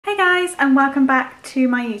guys, and welcome back to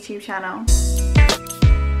my YouTube channel.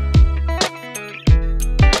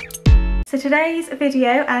 So today's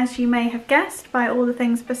video, as you may have guessed by all the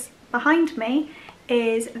things behind me,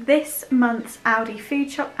 is this month's Aldi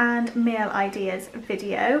food shop and meal ideas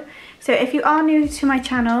video. So if you are new to my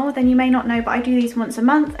channel, then you may not know, but I do these once a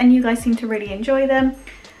month and you guys seem to really enjoy them.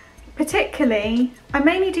 Particularly, I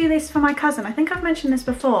mainly do this for my cousin. I think I've mentioned this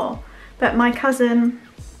before, but my cousin,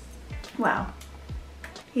 well,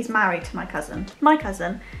 he's married to my cousin. My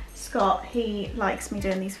cousin, Scott, he likes me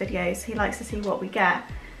doing these videos. He likes to see what we get.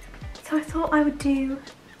 So I thought I would do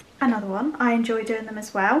another one. I enjoy doing them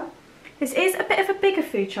as well. This is a bit of a bigger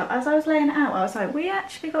food shop. As I was laying it out, I was like, we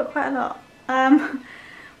actually got quite a lot.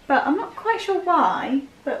 But I'm not quite sure why,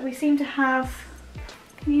 but we seem to have,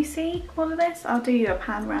 can you see all of this? I'll do you a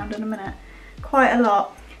pan round in a minute. Quite a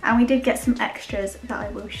lot. And we did get some extras that I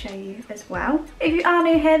will show you as well. If you are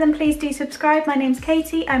new here, then please do subscribe. My name's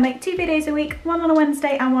Katie. I make 2 videos a week, one on a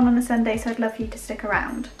Wednesday and one on a Sunday, so I'd love for you to stick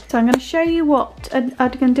around. So I'm going to show you what, I'm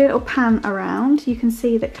going to do a little pan around. You can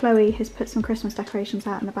see that Chloe has put some Christmas decorations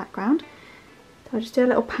out in the background. So I'll just do a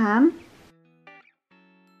little pan.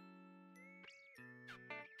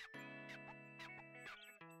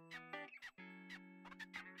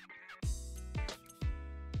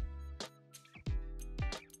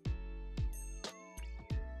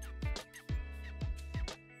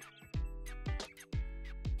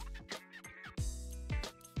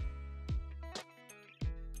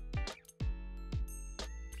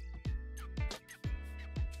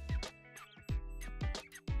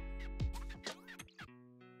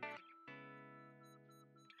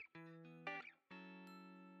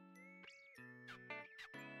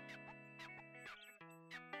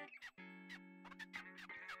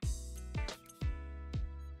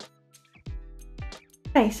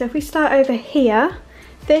 Okay, so if we start over here,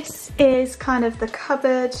 this is kind of the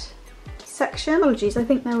cupboard section. Apologies, I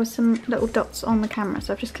think there were some little dots on the camera,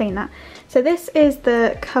 so I've just cleaned that. So this is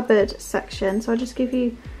the cupboard section, so I'll just give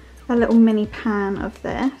you a little mini pan of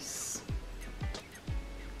this.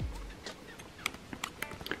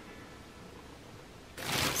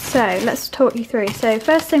 So let's talk you through. So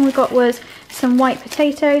first thing we got was some white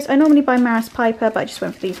potatoes. I normally buy Maris Piper, but I just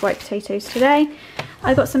went for these white potatoes today.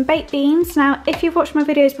 I got some baked beans. Now, if you've watched my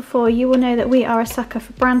videos before, you will know that we are a sucker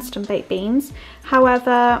for Branston baked beans.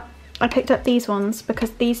 However, I picked up these ones because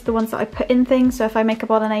these are the ones that I put in things. So if I make a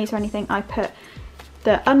bolognese or anything, I put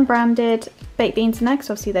the unbranded baked beans in there because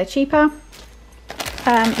obviously they're cheaper.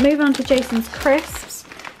 Moving on to Jason's crisps.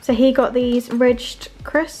 So he got these ridged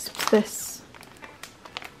crisps,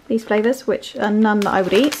 these flavours, which are none that I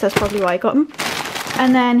would eat, so that's probably why I got them.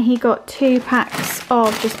 And then he got 2 packs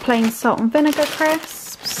of just plain salt and vinegar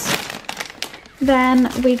crisps. Then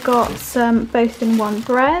we got some both in one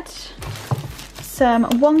bread, some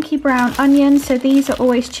wonky brown onions. So these are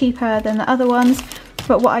always cheaper than the other ones,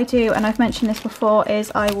 but what I do, and I've mentioned this before,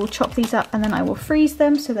 is I will chop these up and then I will freeze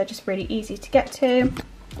them, so they're just really easy to get to.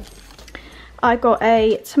 I got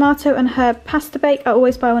a tomato and herb pasta bake. I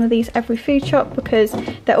always buy one of these every food shop because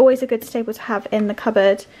they're always a good staple to have in the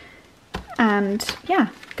cupboard. And yeah,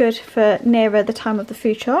 good for nearer the time of the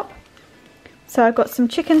food shop. So I got some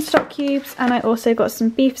chicken stock cubes and I also got some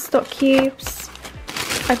beef stock cubes.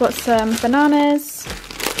 I got some bananas.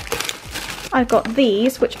 I got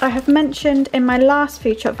these, which I have mentioned in my last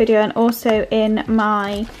food shop video and also in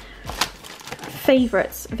my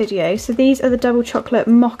favourites video. So these are the double chocolate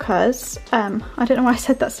mochas. I don't know why I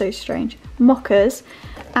said that so strange. Mochas.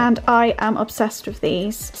 And I am obsessed with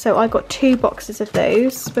these. So I got 2 boxes of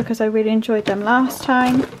those because I really enjoyed them last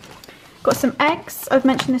time. Got some eggs. I've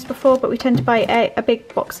mentioned this before, but we tend to buy a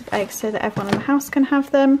big box of eggs so that everyone in the house can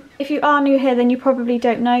have them. If you are new here, then you probably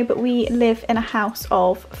don't know, but we live in a house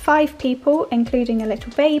of 5 people, including a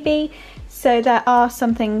little baby. So there are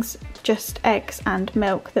some things, just eggs and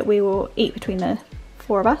milk, that we will eat between the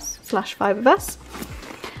 4 of us / 5 of us.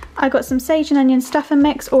 I got some sage and onion stuffing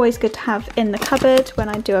mix, always good to have in the cupboard when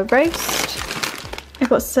I do a roast. I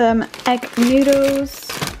got some egg noodles,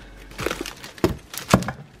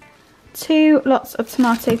 2 lots of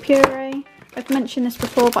tomato puree. I've mentioned this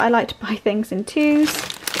before, but I like to buy things in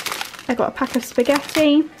 2s. I got a pack of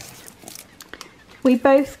spaghetti. We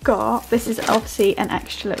both got, this is obviously an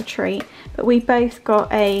extra little treat, but we both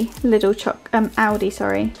got a little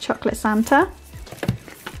Aldi, chocolate Santa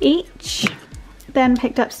each. Then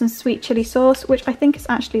picked up some sweet chili sauce, which I think is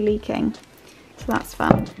actually leaking, so that's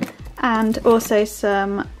fun. And also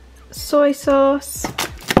some soy sauce.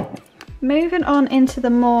 Moving on into the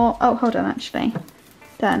more, oh hold on actually,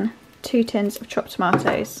 then 2 tins of chopped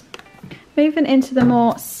tomatoes. Moving into the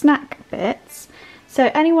more snack bits. So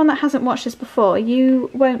anyone that hasn't watched this before, you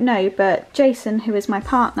won't know, but Jason, who is my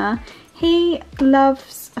partner, he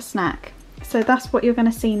loves a snack. So that's what you're going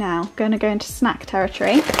to see now. Going to go into snack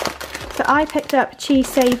territory. So I picked up cheese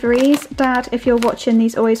savouries. Dad, if you're watching,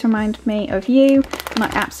 these always remind me of you, and I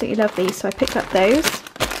absolutely love these, so I picked up those.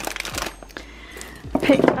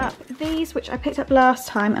 Picked up these, which I picked up last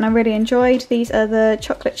time and I really enjoyed. These are the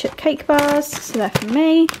chocolate chip cake bars, so they're for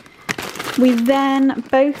me. We then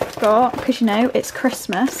both got, because you know it's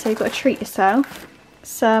Christmas, so you've got to treat yourself,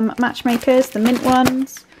 some Matchmakers, the mint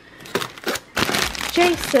ones.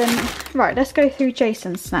 Jason, right, let's go through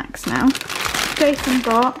Jason's snacks now. Jason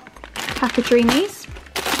got a pack of Dreamies,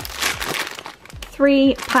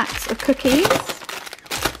 3 packs of cookies,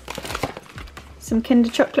 some Kinder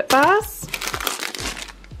chocolate bars,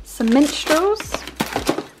 some minstrels.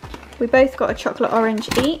 We both got a chocolate orange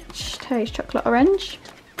each, Terry's chocolate orange.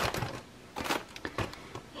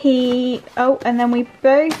 And then we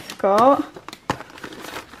both got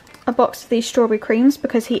a box of these strawberry creams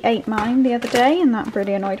because he ate mine the other day and that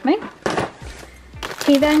really annoyed me.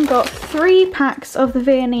 He then got 3 packs of the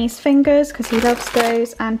Viennese fingers because he loves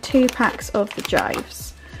those, and 2 packs of the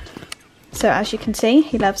Jives. So as you can see,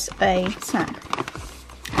 he loves a snack.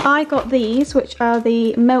 I got these, which are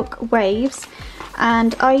the Milk Waves,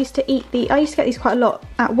 and I used to get these quite a lot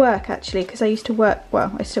at work actually, because I used to work,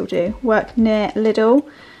 well I still do, work near Lidl.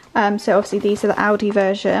 So obviously these are the Aldi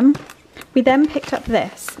version. We then picked up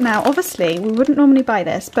this. Now obviously we wouldn't normally buy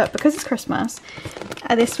this, but because it's Christmas,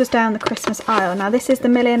 this was down the Christmas aisle. Now this is the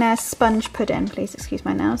Millionaire's Sponge Pudding. Please excuse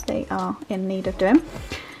my nails, they are in need of doing.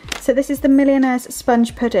 So this is the Millionaire's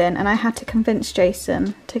Sponge Pudding, and I had to convince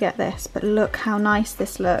Jason to get this, but look how nice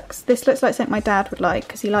this looks. This looks like something my dad would like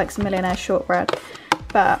because he likes a Millionaire shortbread,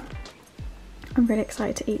 but I'm really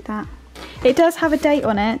excited to eat that. It does have a date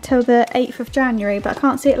on it till the 8th of January, but I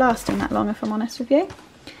can't see it lasting that long if I'm honest with you.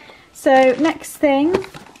 So next thing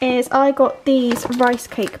is I got these rice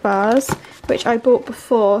cake bars, which I bought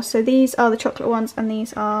before. So these are the chocolate ones and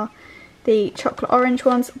these are the chocolate orange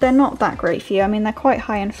ones. They're not that great for you. I mean, they're quite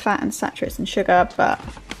high in fat and saturates and sugar, but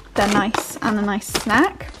they're nice and a nice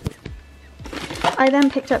snack. I then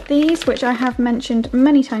picked up these, which I have mentioned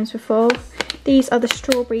many times before. These are the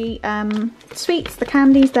strawberry sweets, the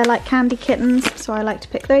candies. They're like candy kittens, so I like to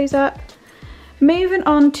pick those up. Moving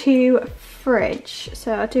on to fridge.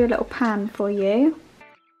 So I'll do a little pan for you.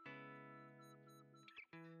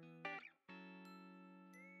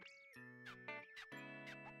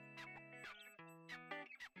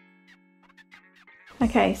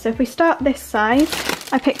 Okay, so if we start this side,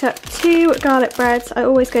 I picked up 2 garlic breads. I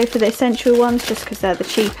always go for the essential ones just because they're the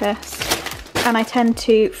cheapest, and I tend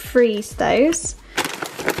to freeze those.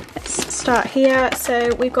 Let's start here.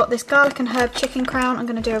 So we've got this garlic and herb chicken crown. I'm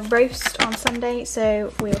going to do a roast on Sunday,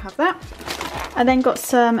 so we'll have that. I then got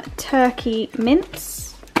some turkey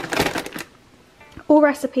mince. All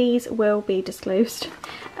recipes will be disclosed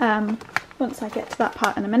once I get to that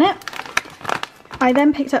part in a minute. I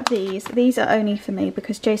then picked up these. These are only for me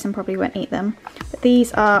because Jason probably won't eat them. But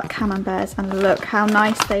these are camemberts, and look how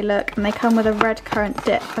nice they look. And they come with a red currant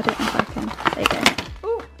dip. I don't know if I can. There you go.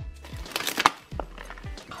 Ooh.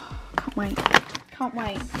 Oh, can't wait. Can't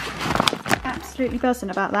wait. Absolutely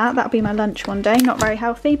buzzing about that. That'll be my lunch one day. Not very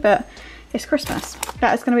healthy, but it's Christmas.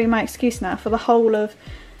 That is going to be my excuse now for the whole of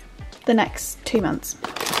the next 2 months.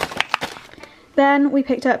 Then we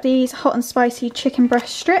picked up these hot and spicy chicken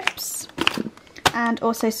breast strips, and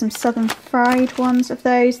also some southern fried ones of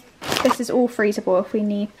those. This is all freezable if we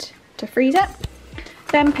need to freeze it.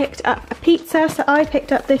 Then picked up a pizza. So I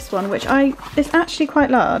picked up this one, which is actually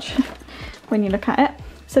quite large when you look at it.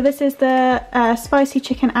 So this is the spicy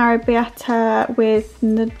chicken arrabbiata with,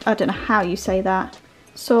 I don't know how you say that,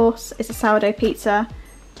 sauce. It's a sourdough pizza.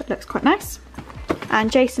 It looks quite nice.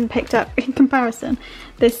 And Jason picked up, in comparison,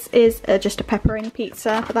 this is just a pepperoni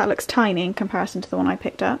pizza, but that looks tiny in comparison to the one I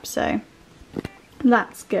picked up, so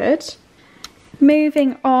that's good.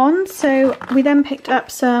 Moving on, so we then picked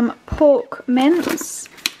up some pork mince,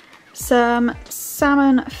 some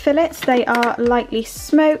salmon fillets, they are lightly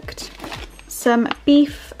smoked, some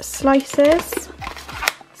beef slices,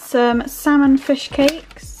 some salmon fish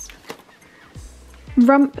cakes,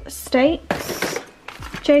 rump steaks.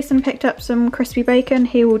 Jason picked up some crispy bacon.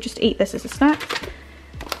 He will just eat this as a snack.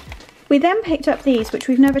 We then picked up these, which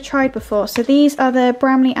we've never tried before. So these are the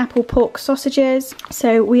Bramley apple pork sausages.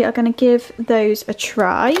 So we are going to give those a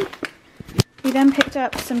try. We then picked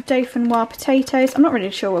up some dauphinoise potatoes. I'm not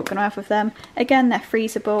really sure what we're going to have with them. Again, they're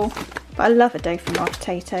freezable, but I love a dauphinoise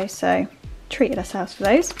potato, so treated ourselves for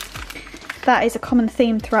those. That is a common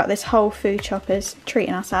theme throughout this whole food shop, is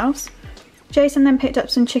treating ourselves. Jason then picked up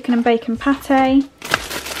some chicken and bacon pate.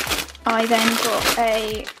 I then got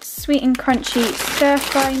a sweet and crunchy stir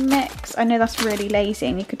fry mix. I know that's really lazy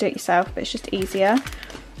and you could do it yourself, but it's just easier.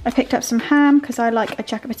 I picked up some ham because I like a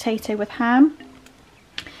jacket potato with ham.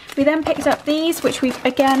 We then picked up these, which we've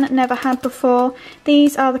again never had before.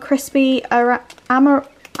 These are the crispy aromatic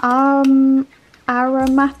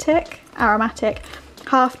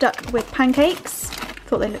half duck with pancakes.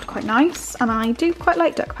 Thought they looked quite nice, and I do quite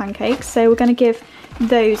like duck pancakes, so we're going to give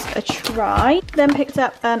those a try. Then picked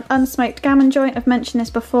up an unsmoked gammon joint. I've mentioned this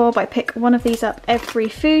before, but I pick one of these up every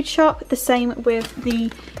food shop. The same with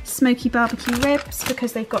the smoky barbecue ribs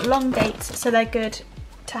because they've got long dates, so they're good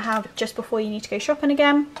to have just before you need to go shopping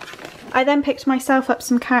again. I then picked myself up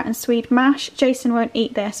some carrot and swede mash. Jason won't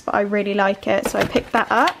eat this, but I really like it, so I picked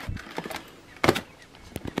that up.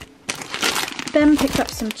 Then picked up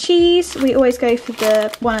some cheese. We always go for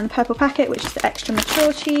the one in the purple packet, which is the extra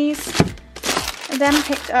mature cheese. I then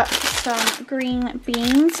picked up some green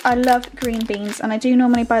beans. I love green beans, and I do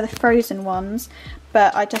normally buy the frozen ones,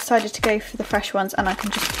 but I decided to go for the fresh ones and I can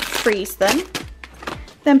just freeze them.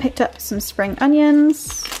 Then picked up some spring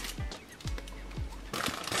onions.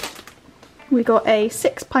 We got a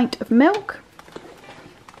 6 pint of milk.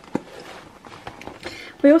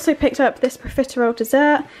 We also picked up this profiterole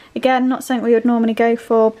dessert. Again, not something we would normally go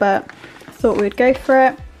for, but I thought we would go for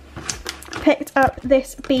it. Picked up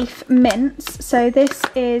this beef mince. So this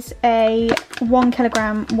is a 1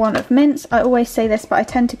 kilogram one of mince. I always say this, but I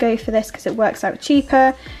tend to go for this because it works out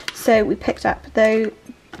cheaper. So we picked up that,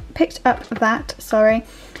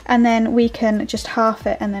 and then we can just half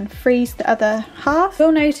it and then freeze the other half.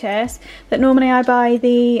 You'll notice that normally I buy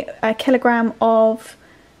the kilogram of,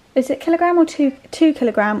 is it kilogram or 2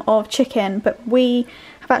 kilogram of chicken, but we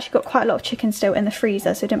have actually got quite a lot of chicken still in the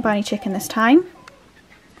freezer, so I didn't buy any chicken this time.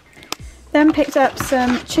 Then picked up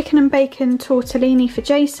some chicken and bacon tortellini for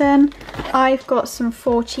Jason. I've got some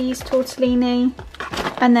 4 cheese tortellini,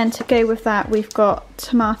 and then to go with that we've got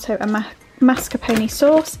tomato and mascarpone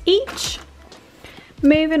sauce each.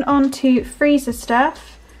 Moving on to freezer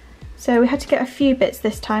stuff. So we had to get a few bits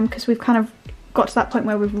this time because we've kind of got to that point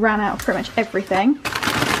where we've ran out of pretty much everything.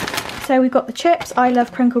 So we got the chips. I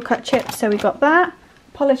love crinkle cut chips, so we got that.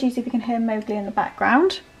 Apologies if you can hear Mowgli in the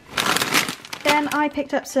background. Then I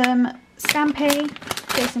picked up some scampi.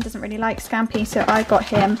 Jason doesn't really like scampi, so I got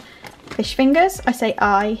him fish fingers. I say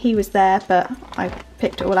he was there, but I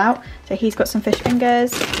picked it all out. So he's got some fish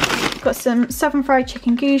fingers. Got some southern fried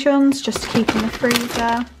chicken goujons just to keep in the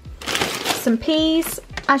freezer. Some peas.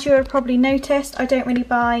 As you have probably noticed, I don't really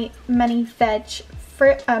buy many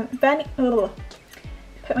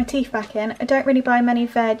put my teeth back in. I don't really buy many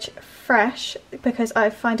veg fresh because I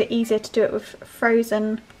find it easier to do it with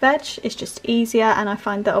frozen veg. It's just easier, and I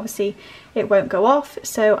find that obviously it won't go off,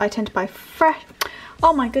 so I tend to buy fresh.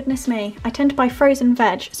 Oh my goodness me, I tend to buy frozen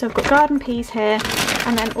veg. So I've got garden peas here,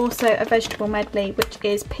 and then also a vegetable medley, which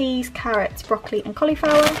is peas, carrots, broccoli and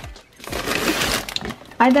cauliflower.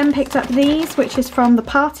 I then picked up these, which is from the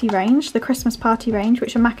party range, the Christmas party range,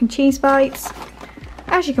 which are mac and cheese bites.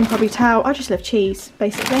 As you can probably tell, I just love cheese,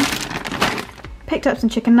 basically. Picked up some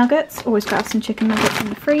chicken nuggets, always got to have some chicken nuggets in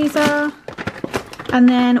the freezer. And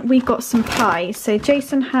then we got some pies. So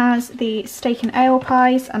Jason has the steak and ale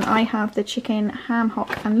pies, and I have the chicken ham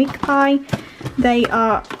hock and leek pie. They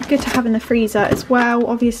are good to have in the freezer as well,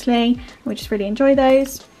 obviously. We just really enjoy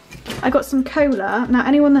those. I got some cola. Now,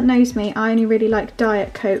 anyone that knows me, I only really like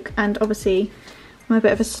Diet Coke, and obviously I'm a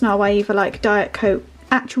bit of a snob. I either like Diet Coke,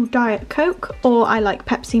 actual Diet Coke, or I like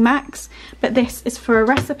Pepsi Max, but this is for a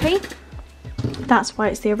recipe. That's why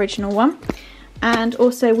it's the original one. And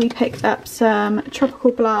also we picked up some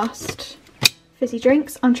Tropical Blast fizzy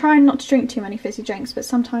drinks. I'm trying not to drink too many fizzy drinks, but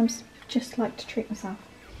sometimes I just like to treat myself.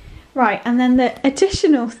 Right, and then the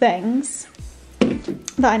additional things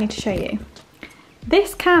that I need to show you.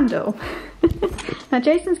 This candle. Now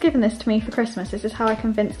Jason's given this to me for Christmas. This is how I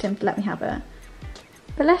convinced him to let me have it.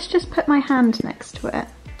 But let's just put my hand next to it.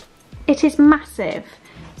 It is massive.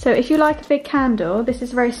 So if you like a big candle, this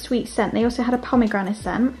is a very sweet scent. They also had a pomegranate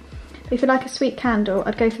scent. If you like a sweet candle,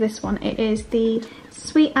 I'd go for this one. It is the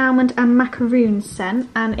Sweet Almond and Macaroon scent,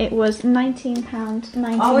 and it was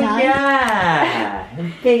 £19.99. Oh yeah!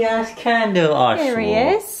 A big ass candle. Oh, here he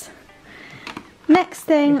is. Next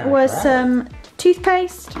thing was some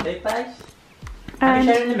toothpaste. Toothpaste? Have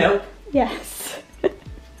you shown the milk? Yes.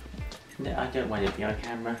 No, I don't want it to be on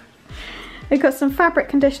camera. We've got some fabric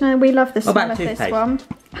conditioner. We love the smell of this one.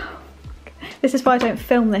 This is why I don't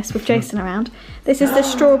film this with Jason around. This is the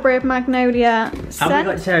Strawberry Magnolia scent. And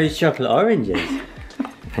we got Terry's chocolate oranges.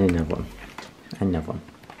 And another one. And another one.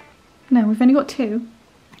 No, we've only got 2.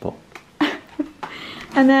 What?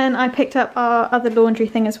 And then I picked up our other laundry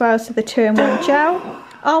thing as well, so the 2-in-1 gel.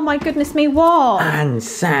 Oh my goodness me, what? And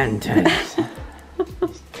Santa's.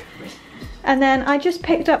 And then I just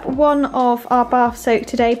picked up one of our bath soak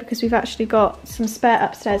today because we've actually got some spare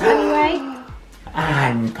upstairs anyway.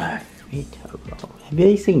 And burrito roll. Have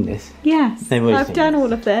you seen this? Yes, I've done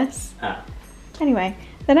all of this. Ah. Anyway,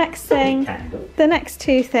 the next thing, the next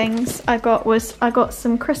 2 things I got was I got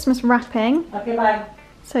some Christmas wrapping. Okay, bye.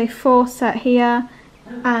 So 4 set here,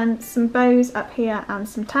 and some bows up here, and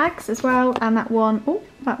some tags as well. And that one, oh,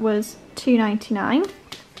 that was $2.99.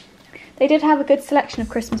 They did have a good selection of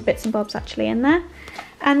Christmas bits and bobs actually in there.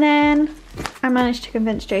 And then I managed to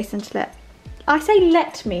convince Jason to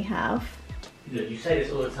let me have. Look, you say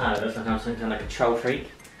this all the time. It looks like I'm something like a troll freak.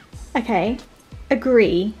 Okay,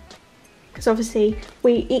 agree. Because obviously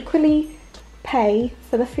we equally pay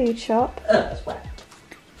for the food shop. That's wet.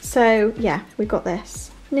 So yeah, we got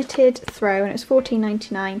this knitted throw, and it was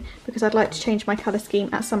 $14.99 because I'd like to change my colour scheme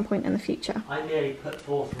at some point in the future. I nearly put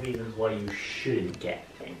forth reasons why you shouldn't get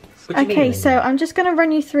things. Okay, so I'm just going to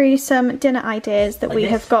run you through some dinner ideas that we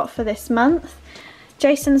have got for this month.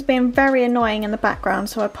 Jason's been very annoying in the background,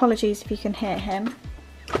 so apologies if you can hear him.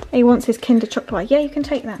 He wants his Kinder chocolate bar. Yeah, you can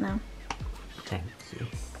take that now. Thank you.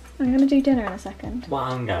 I'm going to do dinner in a second. Well,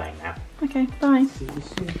 I'm going now. Okay, bye. See you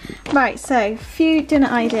soon. Right, so few dinner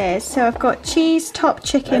ideas. So I've got cheese top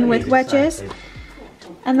chicken with wedges,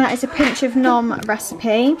 and that is a pinch of nom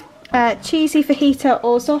recipe. Cheesy fajita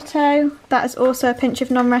or risotto, that is also a pinch of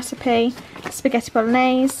nom recipe. Spaghetti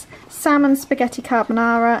bolognese, salmon spaghetti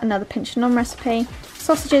carbonara, another pinch of nom recipe.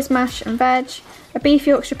 Sausages, mash and veg. A beef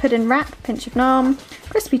Yorkshire pudding wrap, pinch of nom.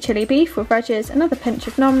 Crispy chili beef with wedges, another pinch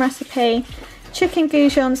of nom recipe. Chicken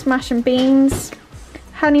goujons, mash and beans.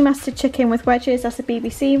 Honey mustard chicken with wedges, that's a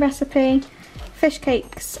BBC recipe. Fish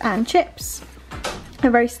cakes and chips. A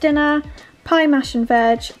roast dinner. Pie mash and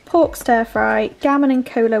veg, pork stir fry, gammon and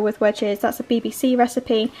cola with wedges, that's a BBC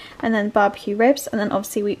recipe, and then barbecue ribs, and then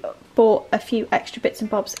obviously we bought a few extra bits and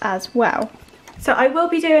bobs as well. So I will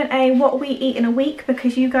be doing a what we eat in a week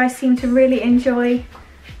because you guys seem to really enjoy.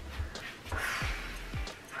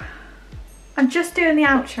 I'm just doing the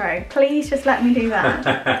outro, please just let me do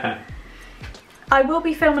that. I will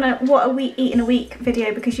be filming a what we eat in a week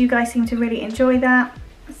video because you guys seem to really enjoy that.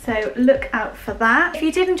 So look out for that. If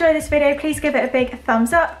you did enjoy this video, please give it a big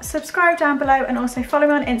thumbs up, subscribe down below, and also follow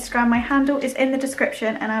me on Instagram. My handle is in the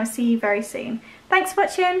description, and I will see you very soon. Thanks for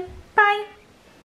watching. Bye.